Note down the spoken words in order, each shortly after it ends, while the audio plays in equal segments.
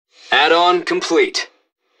Add-on complete.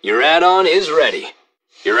 Your add-on is ready.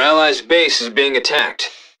 Your ally's base is being attacked.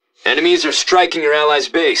 Enemies are striking your ally's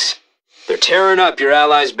base. They're tearing up your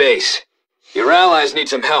ally's base. Your allies need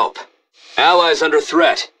some help. Allies under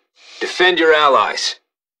threat. Defend your allies.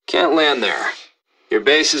 Can't land there. Your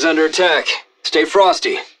base is under attack. Stay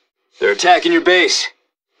frosty. They're attacking your base.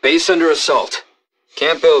 Base under assault.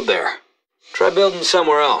 Can't build there. Try building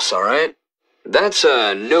somewhere else, alright? That's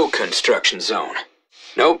a no construction zone.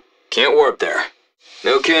 Nope, can't warp there.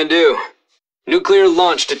 No can do. Nuclear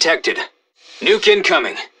launch detected. Nuke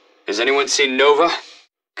incoming. Has anyone seen Nova?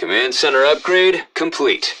 Command center upgrade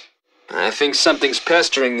complete. I think something's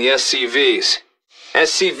pestering the SCVs.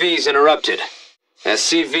 SCVs interrupted.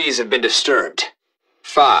 SCVs have been disturbed.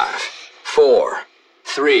 5, 4,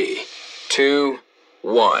 3, 2,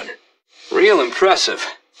 1. Real impressive.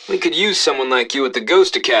 We could use someone like you at the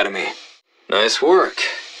Ghost Academy. Nice work.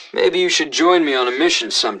 Maybe you should join me on a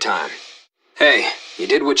mission sometime. Hey, you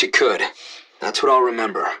did what you could. That's what I'll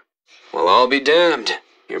remember. Well, I'll be damned.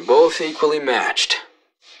 You're both equally matched.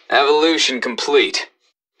 Evolution complete.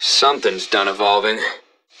 Something's done evolving.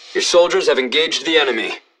 Your soldiers have engaged the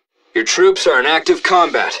enemy. Your troops are in active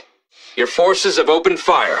combat. Your forces have opened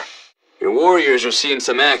fire. Your warriors are seeing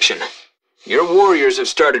some action. Your warriors have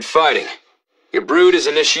started fighting. Your brood is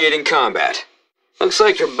initiating combat. Looks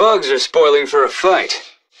like your bugs are spoiling for a fight.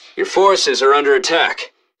 Your forces are under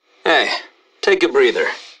attack. Hey, take a breather.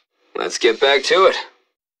 Let's get back to it.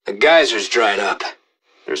 The geyser's dried up.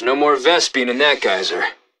 There's no more Vespene in that geyser.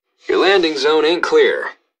 Your landing zone ain't clear.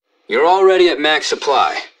 You're already at max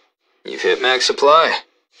supply. You've hit max supply.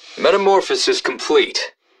 Metamorphosis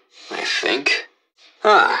complete. I think.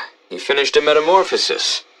 You finished a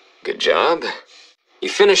metamorphosis. Good job. You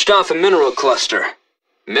finished off a mineral cluster.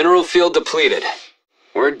 Mineral field depleted.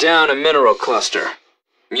 We're down a mineral cluster.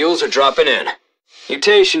 Mules are dropping in.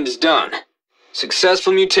 Mutation's done.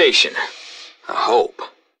 Successful mutation. I hope.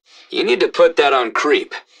 You need to put that on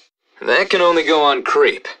creep. That can only go on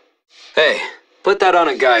creep. Hey, put that on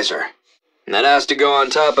a geyser. And that has to go on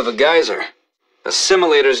top of a geyser.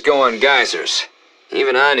 Assimilators go on geysers.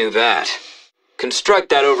 Even I knew that. Construct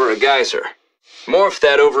that over a geyser. Morph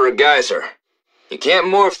that over a geyser. You can't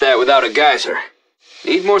morph that without a geyser.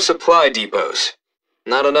 Need more supply depots.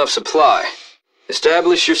 Not enough supply.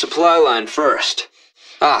 Establish your supply line first.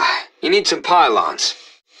 You need some pylons.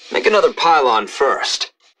 Make another pylon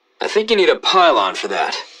first. I think you need a pylon for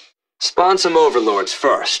that. Spawn some overlords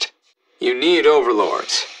first. You need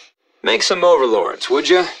overlords. Make some overlords, would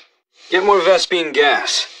ya? Get more Vespene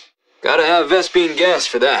gas. Gotta have Vespene gas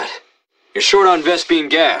for that. You're short on Vespene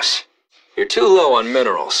gas. You're too low on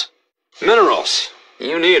minerals. Minerals.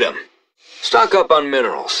 You need 'em. Stock up on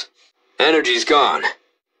minerals. Energy's gone.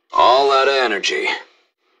 All out of energy.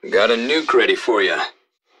 Got a nuke ready for you.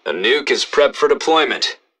 A nuke is prepped for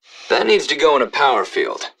deployment. That needs to go in a power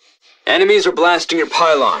field. Enemies are blasting your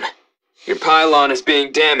pylon. Your pylon is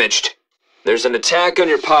being damaged. There's an attack on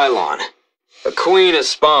your pylon. A queen has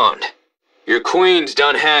spawned. Your queen's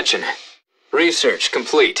done hatching. Research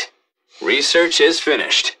complete. Research is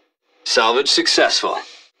finished. Salvage successful.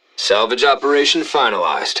 Salvage operation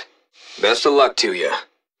finalized. Best of luck to you.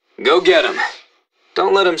 Go get him.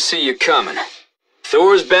 Don't let him see you coming.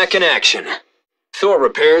 Thor's back in action. Thor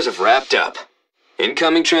repairs have wrapped up.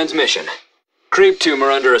 Incoming transmission. Creep tumor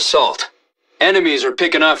under assault. Enemies are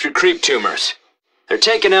picking off your creep tumors. They're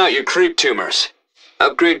taking out your creep tumors.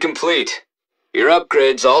 Upgrade complete. Your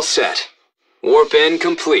upgrade's all set. Warp in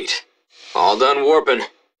complete. All done warping.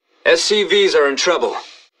 SCVs are in trouble.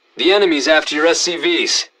 The enemy's after your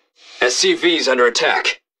SCVs. SCVs under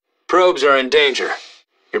attack. Probes are in danger.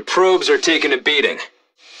 Your probes are taking a beating.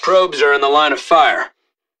 Probes are in the line of fire.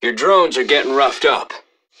 Your drones are getting roughed up.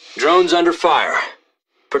 Drones under fire.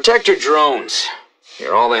 Protect your drones.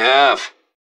 You're all they have.